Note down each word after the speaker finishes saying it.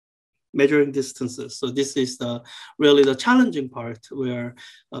measuring distances. So this is really the challenging part, where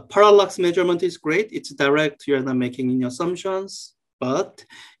parallax measurement is great. It's direct. You're not making any assumptions, but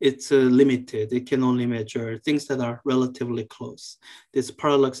it's limited. It can only measure things that are relatively close. This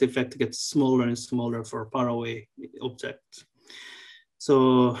parallax effect gets smaller and smaller for faraway objects.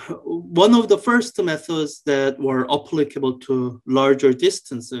 So one of the first methods that were applicable to larger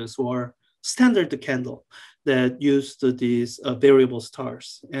distances were standard candle that used these variable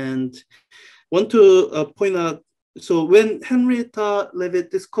stars. And want to point out, so when Henrietta Leavitt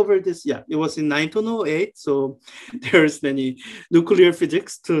discovered this, yeah, it was in 1908. So there's many nuclear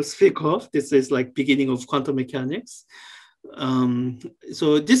physics to speak of. This is like beginning of quantum mechanics.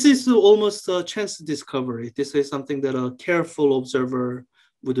 So this is almost a chance discovery. This is something that a careful observer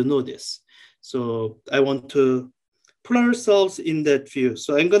would notice. So I want to put ourselves in that view.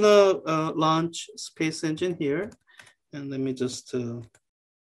 So I'm gonna launch space engine here, and let me just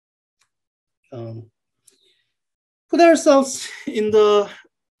put ourselves in the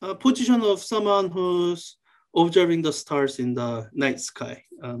position of someone who's observing the stars in the night sky,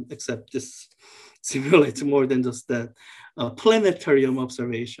 except this simulates more than just that planetarium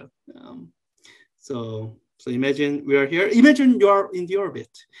observation. So imagine we are here. Imagine you are in the orbit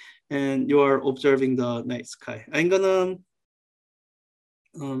and you are observing the night sky. I'm going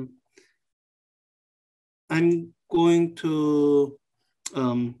to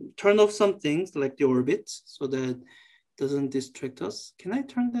turn off some things like the orbits so that it doesn't distract us. Can I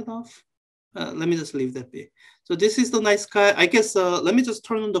turn that off? Let me just leave that be. So this is the night sky. I guess let me just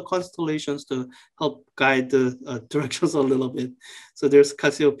turn on the constellations to help guide the directions a little bit. So there's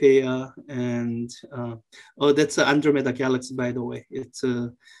Cassiopeia, and oh, that's an Andromeda galaxy, by the way. I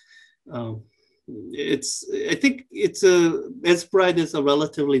think it's as bright as a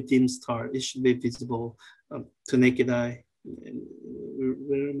relatively dim star. It should be visible to naked eye.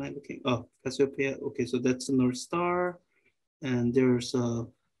 Where am I looking? Oh, Cassiopeia. Okay, so that's the North Star, and there's a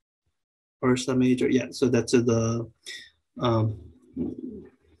Ursa Major. Yeah, so that's the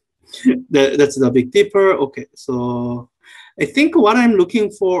that's the Big Dipper. Okay, so I think what I'm looking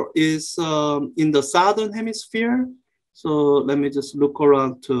for is in the southern hemisphere. So let me just look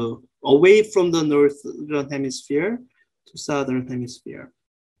around to away from the northern hemisphere to southern hemisphere.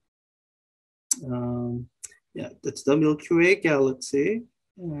 Yeah, that's the Milky Way galaxy,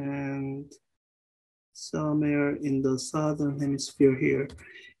 and somewhere in the southern hemisphere here.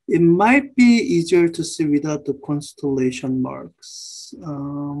 It might be easier to see without the constellation marks.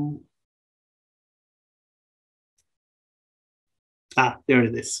 There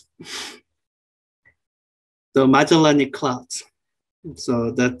it is. The Magellanic Cloud.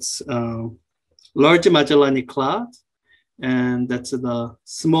 So that's large Magellanic Cloud, and that's the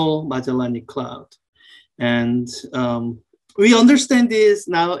small Magellanic Cloud. And we understand this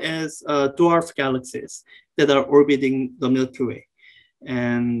now as dwarf galaxies that are orbiting the Milky Way.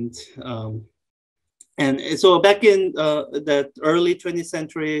 And so back in that early 20th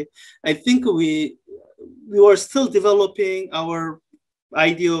century, I think we were still developing our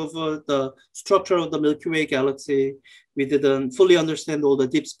idea of the structure of the Milky Way galaxy. We didn't fully understand all the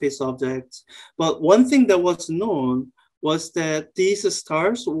deep space objects. But one thing that was known was that these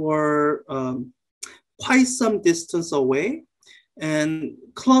stars were quite some distance away and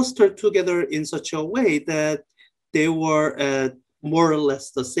clustered together in such a way that they were at more or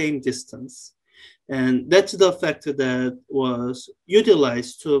less the same distance. And that's the factor that was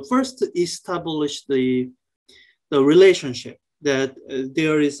utilized to first establish the relationship, that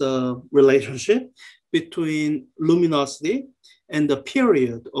there is a relationship between luminosity and the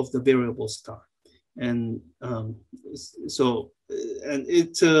period of the variable star. And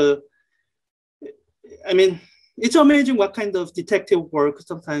I mean, it's amazing what kind of detective work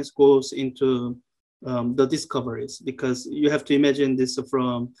sometimes goes into the discoveries, because you have to imagine this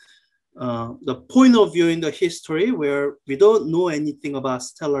from the point of view in the history where we don't know anything about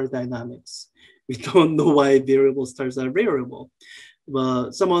stellar dynamics. We don't know why variable stars are variable.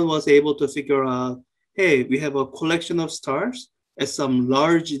 But someone was able to figure out, hey, we have a collection of stars at some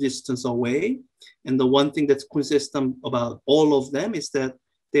large distance away. And the one thing that's consistent about all of them is that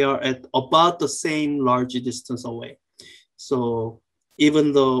they are at about the same large distance away. So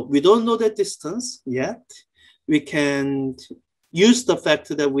even though we don't know that distance yet, we can use the fact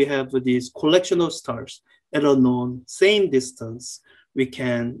that we have this collection of stars at a known same distance. We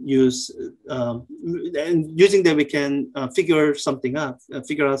can use, and using that we can figure something out,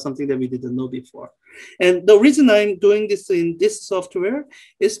 figure out something that we didn't know before. And the reason I'm doing this in this software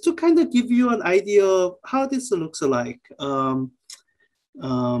is to kind of give you an idea of how this looks like.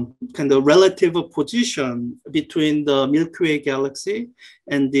 kind of relative position between the Milky Way galaxy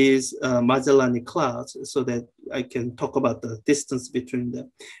and these Magellanic clouds, so that I can talk about the distance between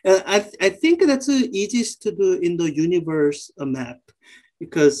them. And I think that's the easiest to do in the universe map,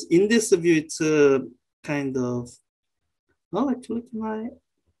 because in this view, it's a kind of, well, actually, let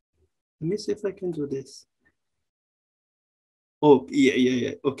me see if I can do this. Oh,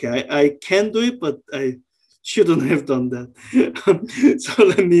 yeah. Okay, I can do it, but I shouldn't have done that. So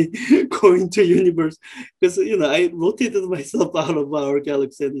let me go into universe, because I rotated myself out of our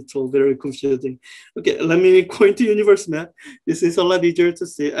galaxy and it's all very confusing. Okay, let me go into universe map. This is a lot easier to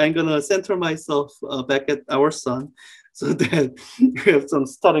see. I'm gonna center myself back at our sun, so that we have some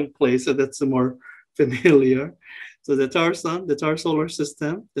starting place, so that's more familiar. So that's our sun, that's our solar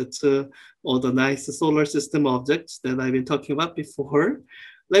system, that's all the nice solar system objects that I've been talking about before.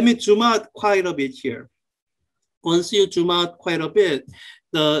 Let me zoom out quite a bit here. Once you zoom out quite a bit,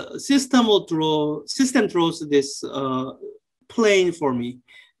 the system draws this plane for me.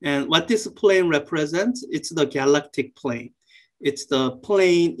 And what this plane represents, it's the galactic plane. It's the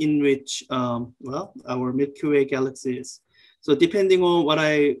plane in which, well, our Milky Way galaxy is. So depending on what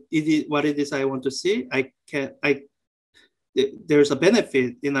it is I want to see, there's a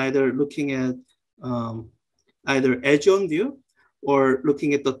benefit in either looking at either edge-on view or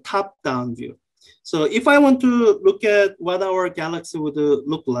looking at the top-down view. So if I want to look at what our galaxy would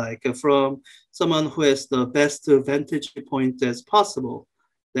look like from someone who has the best vantage point as possible,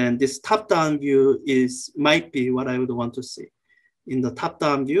 then this top-down view might be what I would want to see. In the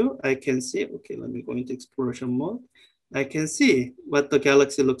top-down view, I can see, okay, let me go into exploration mode. I can see what the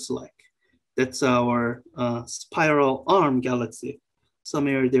galaxy looks like. That's our spiral arm galaxy.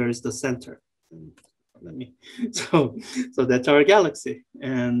 Somewhere there is the center. So that's our galaxy.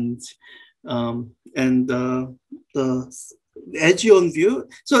 And the edge-on view.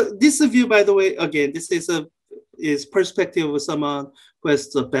 So this view, by the way, again, this is perspective of someone who has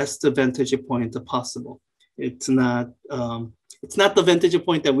the best vantage point possible. It's not the vantage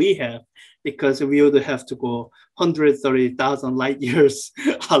point that we have, because we would have to go 130,000 light years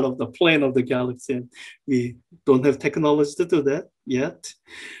out of the plane of the galaxy. And we don't have technology to do that yet.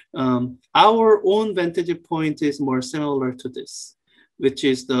 Our own vantage point is more similar to this, which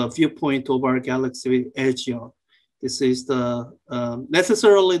is the viewpoint of our galaxy with edge-on. This is the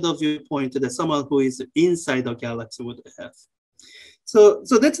necessarily the viewpoint that someone who is inside the galaxy would have. So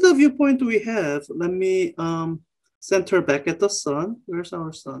that's the viewpoint we have. Let me center back at the sun. Where's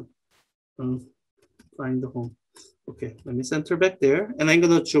our sun? Find the home. Okay, let me center back there. And I'm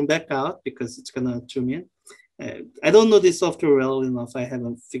gonna zoom back out because it's gonna zoom in. I don't know this software well enough. I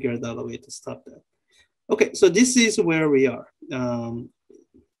haven't figured out a way to stop that. Okay, so this is where we are.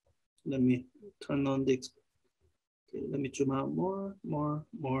 Let me turn on the, okay, let me zoom out more.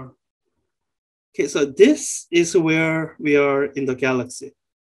 Okay, so this is where we are in the galaxy.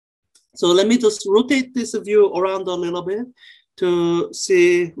 So let me just rotate this view around a little bit to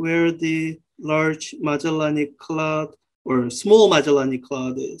see where the large Magellanic Cloud or small Magellanic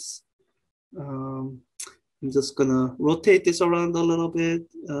Cloud is. I'm just gonna rotate this around a little bit.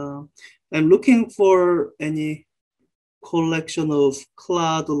 I'm looking for any collection of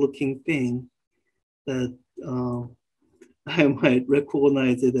cloud-looking thing that I might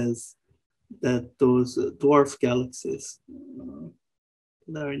recognize it as those dwarf galaxies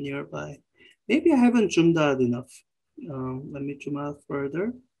that are nearby. Maybe I haven't zoomed out enough. Let me zoom out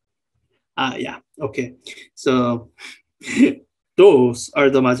further. Yeah, okay. So those are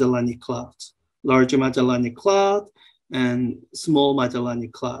the Magellanic Clouds, large Magellanic Cloud and small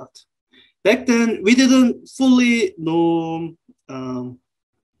Magellanic Cloud. Back then, we didn't fully know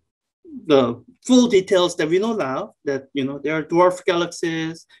the full details that we know now, that there are dwarf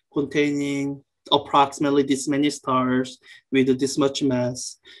galaxies containing approximately this many stars with this much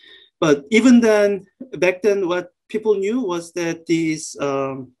mass. But even then, back then, what people knew was that these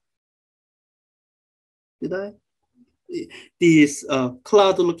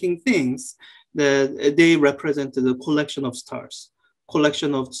cloud-looking things, that they represented a collection of stars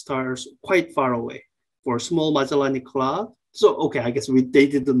quite far away. For small Magellanic Cloud, so okay, I guess they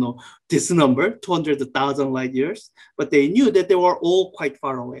didn't know this number, 200,000 light years, but they knew that they were all quite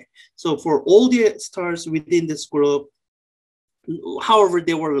far away. So for all the stars within this group, however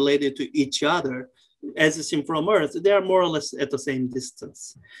they were related to each other, as seen from Earth, they are more or less at the same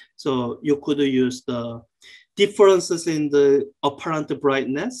distance. So you could use the differences in the apparent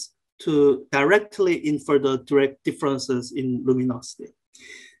brightness to directly infer the direct differences in luminosity.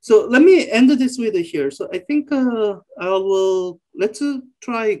 So let me end this video here. So I think let's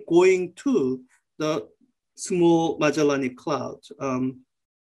try going to the small Magellanic Cloud.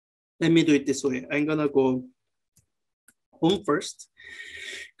 Let me do it this way. I'm gonna go home first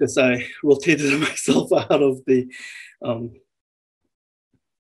because I rotated myself out of the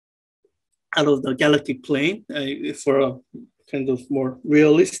galactic plane. For a kind of more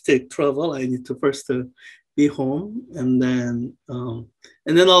realistic travel, I need to first be home, and then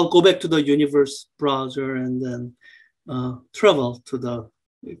I'll go back to the universe browser and then travel to the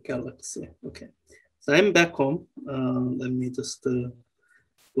galaxy. Okay, so I'm back home. Let me just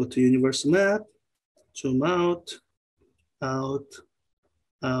go to universe map, zoom out, out,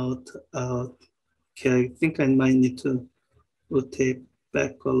 out, out. Okay, I think I might need to rotate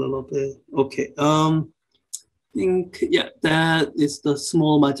back a little bit. Okay, think, yeah, that is the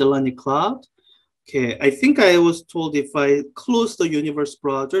small Magellanic Cloud. Okay, I think I was told if I close the universe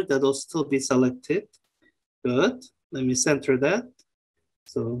browser, that'll still be selected. Good, let me center that.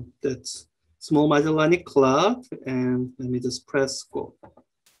 So that's small Magellanic Cloud, and let me just press go.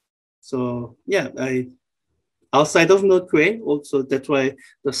 So yeah, outside of Milky Way, also that's why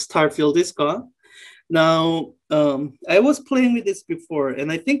the star field is gone. Now, I was playing with this before,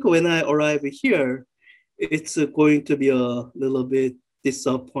 and I think when I arrive here, it's going to be a little bit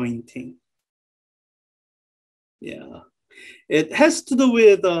disappointing. Yeah, it has to do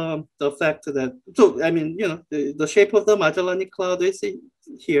with the fact that, so I mean, you know, the shape of the Magellanic Cloud is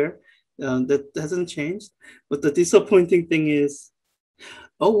here. That hasn't changed, but the disappointing thing is,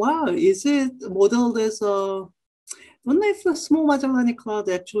 oh wow, is it modeled as a, I don't know if the small Magellanic Cloud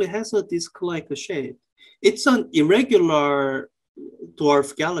actually has a disc-like shape. It's an irregular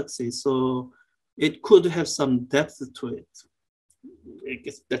dwarf galaxy, so it could have some depth to it. I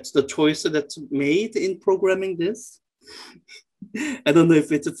guess that's the choice that's made in programming this. I don't know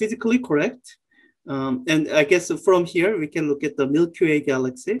if it's physically correct. And I guess from here, we can look at the Milky Way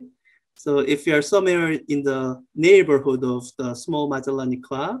galaxy. So if you are somewhere in the neighborhood of the small Magellanic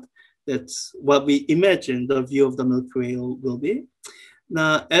Cloud, that's what we imagine the view of the Milky Way will be.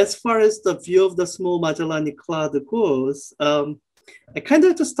 Now, as far as the view of the small Magellanic Cloud goes, I kind of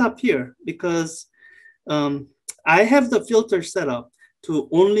have to stop here because I have the filter set up to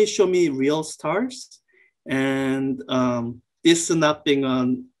only show me real stars, and this not being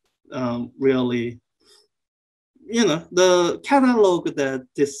on really, you know, the catalog that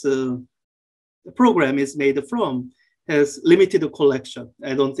this program is made from has limited collection.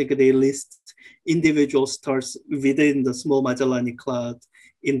 I don't think they list individual stars within the small Magellanic Cloud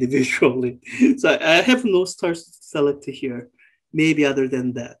individually. So I have no stars selected here, maybe other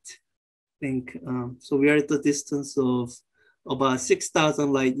than that. I think, so we are at the distance of about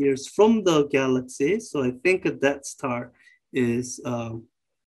 6,000 light years from the galaxy. So I think that star is,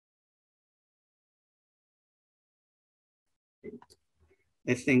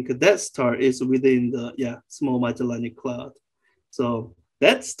 I think that star is within the, yeah, small Magellanic Cloud. So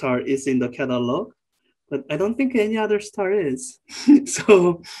that star is in the catalog, but I don't think any other star is.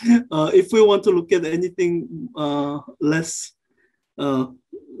 So if we want to look at anything less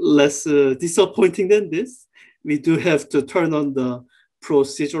disappointing than this, we do have to turn on the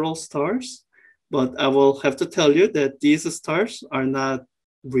procedural stars. But I will have to tell you that these stars are not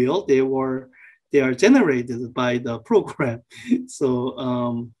real. They are generated by the program.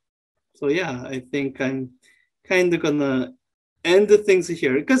 So so yeah, I think I'm kind of gonna end the things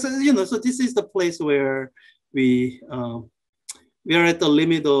here because, you know, so this is the place where we are at the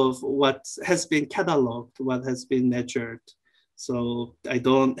limit of what has been cataloged, what has been measured. So I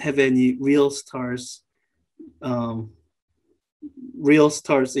don't have any real stars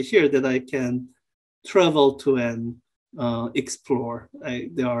here that I can travel to and explore.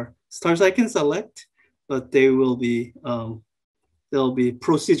 There are stars I can select, but they will be they'll be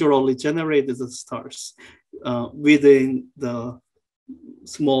procedurally generated stars within the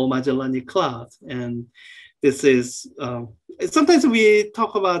small Magellanic Cloud. And this is sometimes we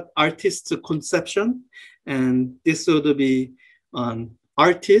talk about artist's conception, and this would be an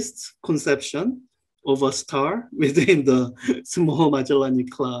artist's conception of a star within the small Magellanic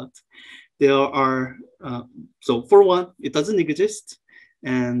Cloud. There are, so for one, it doesn't exist.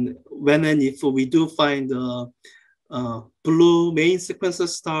 And when and if we do find a blue main sequence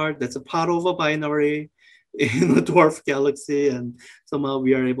star that's a part of a binary in a dwarf galaxy, and somehow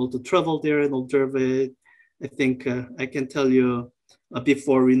we are able to travel there and observe it, I think I can tell you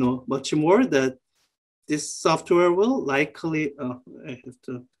before we know much more that this software will likely,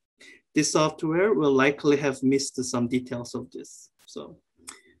 this software will likely have missed some details of this. So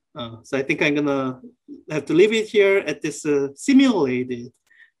I think I'm gonna have to leave it here at this simulated,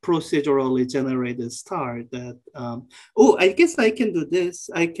 procedurally generated star that, oh, I guess I can do this.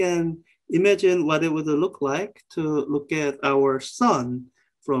 I can imagine what it would look like to look at our sun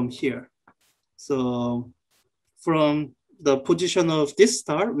from here. So from the position of this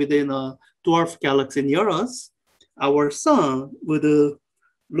star within a dwarf galaxy near us, our sun would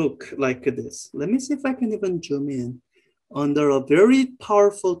look like this. Let me see if I can even zoom in. Under a very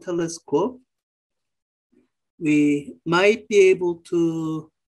powerful telescope, we might be able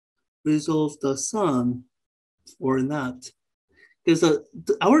to resolve the sun or not. Because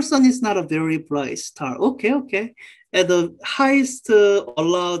our sun is not a very bright star. Okay. At the highest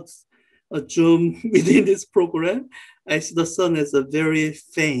allowed zoom within this program, I see the sun as a very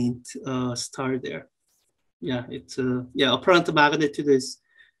faint star there. Yeah, it's apparent magnitude is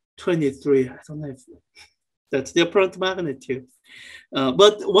 23. I don't know if that's the apparent magnitude.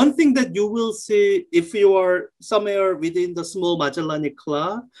 But one thing that you will see if you are somewhere within the small Magellanic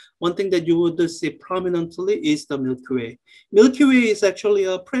Cloud, one thing that you would see prominently is the Milky Way. Milky Way is actually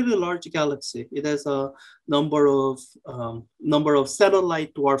a pretty large galaxy. It has a number of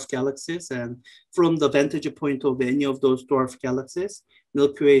satellite dwarf galaxies, and from the vantage point of any of those dwarf galaxies,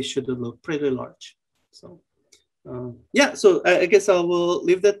 Milky Way should look pretty large. So so I guess I will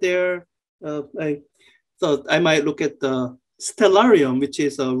leave that there. I thought I might look at the stellarium, which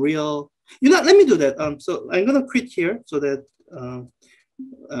is a real, let me do that. So I'm gonna quit here so that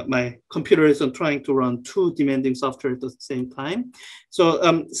my computer isn't trying to run two demanding software at the same time. So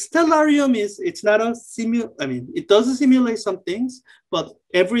stellarium it's not a it does simulate some things, but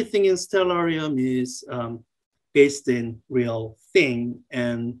everything in stellarium is based in real thing,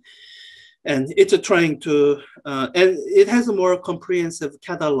 and it's trying to, and it has a more comprehensive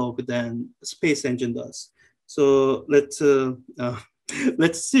catalog than Space Engine does. So let's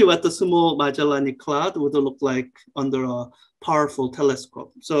see what the small Magellanic Cloud would look like under a powerful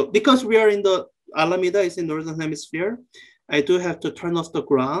telescope. So because we are in the Alameda is in Northern Hemisphere, I do have to turn off the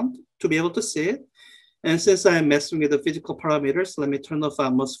ground to be able to see it. And since I'm messing with the physical parameters, let me turn off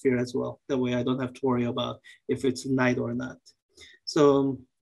atmosphere as well. That way I don't have to worry about if it's night or not. So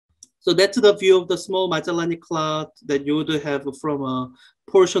that's the view of the small Magellanic Cloud that you would have from a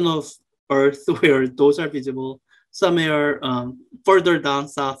portion of Earth where those are visible, somewhere further down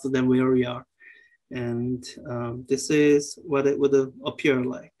south than where we are. And this is what it would appear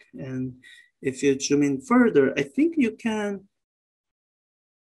like. And if you zoom in further, I think you can,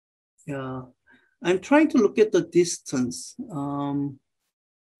 I'm trying to look at the distance. Do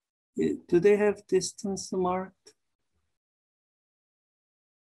they have distance marked?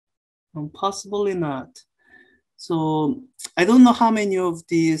 Possibly not. So I don't know how many of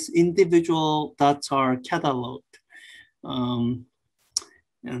these individual dots are cataloged. And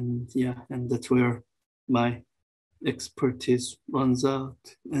that's where my expertise runs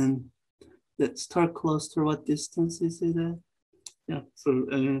out. And that star cluster, what distance is it at? Yeah,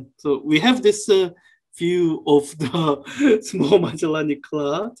 so we have this view of the small Magellanic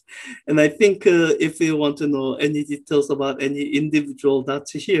Cloud. And I think if you want to know any details about any individual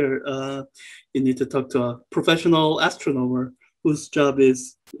dots here, you need to talk to a professional astronomer whose job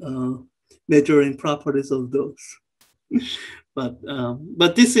is measuring properties of those. But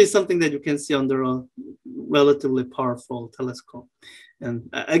this is something that you can see under a relatively powerful telescope. And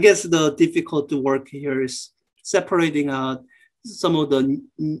I guess the difficult work here is separating out some of the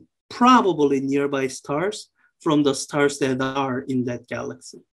probably nearby stars from the stars that are in that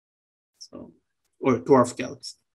galaxy, or dwarf galaxy.